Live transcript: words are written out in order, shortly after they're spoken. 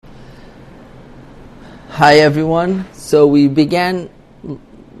Hi everyone. So we began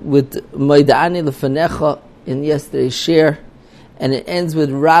with Moida'ani Lefanecha in yesterday's share, and it ends with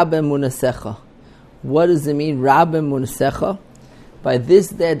Rabbe Munasecha. What does it mean, Rabbe Munasecha? By this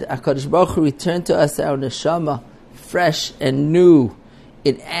that HaKadosh Baruch Hu returned to us our neshama fresh and new.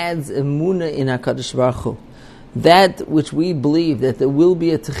 It adds emunah in HaKadosh Baruch Hu. That which we believe that there will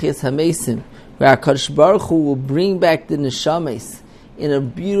be a Techiyas HaMesim, where HaKadosh Baruch Hu will bring back the neshamas in a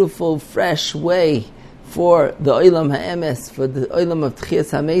beautiful, fresh way for the Olam HaEmes, for the Olam of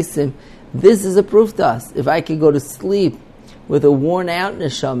Techiyas HaMesim. This is a proof to us. If I could go to sleep with a worn out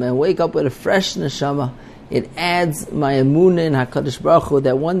neshama and wake up with a fresh neshama, it adds my emunah in HaKadosh Baruch Hu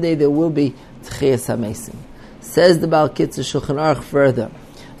that one day there will be Techiyas HaMesim. Says the Baal Kitzur Shulchan Aruch further,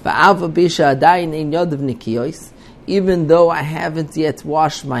 even though I haven't yet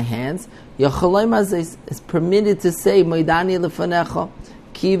washed my hands, it's permitted to say Moidani Lefanecha,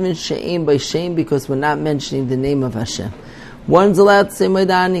 Kivin She'im by shame, because we're not mentioning the name of Hashem. One's allowed to say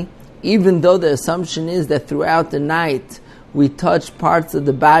Moidani, even though the assumption is that throughout the night we touch parts of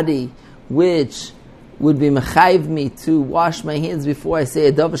the body which would be mechayiv me to wash my hands before I say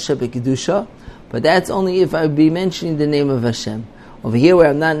a davar shebekedusha, but that's only if I would be mentioning the name of Hashem. Over here where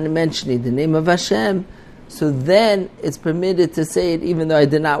I'm not mentioning the name of Hashem, so then it's permitted to say it even though I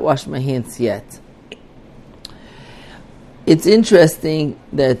did not wash my hands yet. It's interesting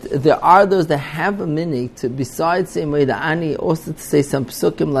that there are those that have a minhag to, besides saying Moida'ani, also to say some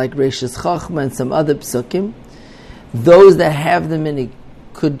psukim like Reishis Chachma and some other psukim. Those that have the minhag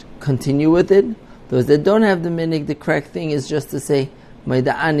could continue with it. Those that don't have the minhag, the correct thing is just to say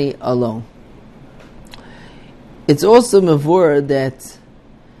Moida'ani alone. It's also mavur that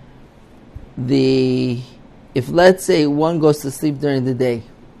if let's say one goes to sleep during the day,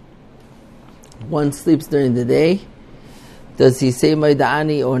 one sleeps during the day, does he say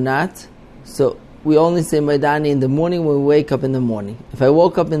Moida'ani or not? So we only say Moida'ani in the morning when we wake up in the morning. If I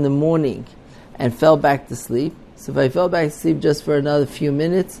woke up in the morning and fell back to sleep, so if I fell back to sleep just for another few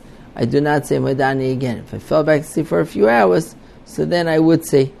minutes, I do not say Moida'ani again. If I fell back to sleep for a few hours, so then I would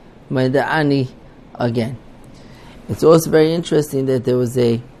say Moida'ani again. It's also very interesting that there was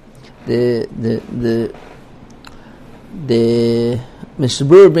the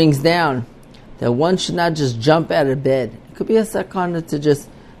Mishabur brings down that one should not just jump out of bed. It could be a sakana to just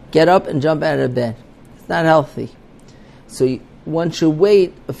get up and jump out of bed. It's not healthy. So one should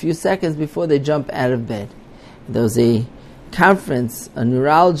wait a few seconds before they jump out of bed. There was a conference, a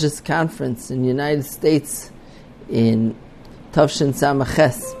neurologist conference in the United States in Tafshin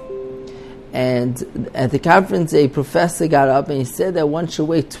Samaches. And at the conference, a professor got up and he said that one should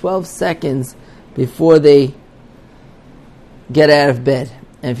wait 12 seconds before they get out of bed.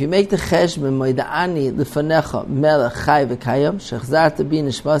 And if you make the cheshbon, Moida'ani Lefanecha Melech Chai V'Kayam Shechzarta Bi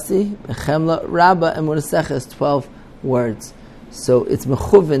Nishmasi Bechemla Rabba and Munasecha is 12 words. So it's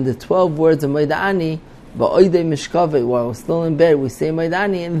mechuvin, the 12 words of Moida'ani, Ba'oidei Mishkave, while we're still in bed, we say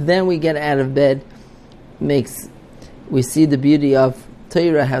Moida'ani, and then we get out of bed. We see the beauty of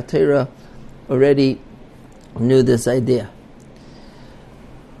Torah, how Torah already knew this idea.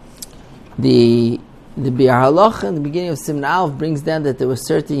 The Biur Halacha in the beginning of Siman Aleph brings down that there were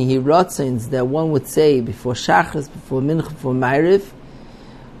certain hiratzins that one would say before Shachris, before Mincha, before Ma'ariv.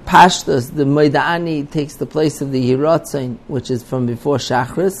 Pashtas, the Moida'ani takes the place of the hiratzin, which is from before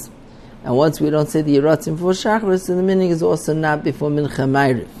Shachris. And once we don't say the hiratzin before Shachris, then the meaning is also not before Mincha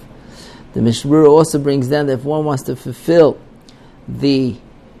Ma'ariv. The Mishmur also brings down that if one wants to fulfill the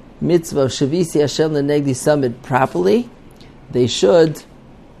mitzvah of Shavisi Hashem L'Negdi Summit properly, they should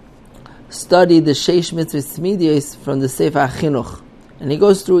study the Sheish Mitzvahs Tmidiyos from the Sefer HaChinuch. And he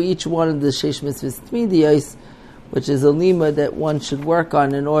goes through each one of the Sheish Mitzvahs Tmidiyos, which is a lima that one should work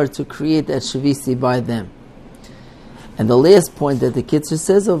on in order to create that Shavisi by them. And the last point that the Kitzur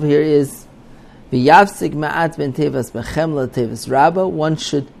says over here is V'yavsik ma'at ben tevas bechemla tevas rabba. One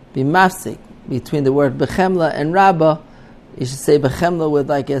should be mafsik between the word bechemla and rabba. You should say bechemla with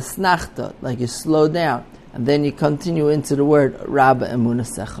like a snachta, like you slow down, and then you continue into the word rabba and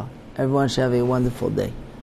munasecha. Everyone should have a wonderful day.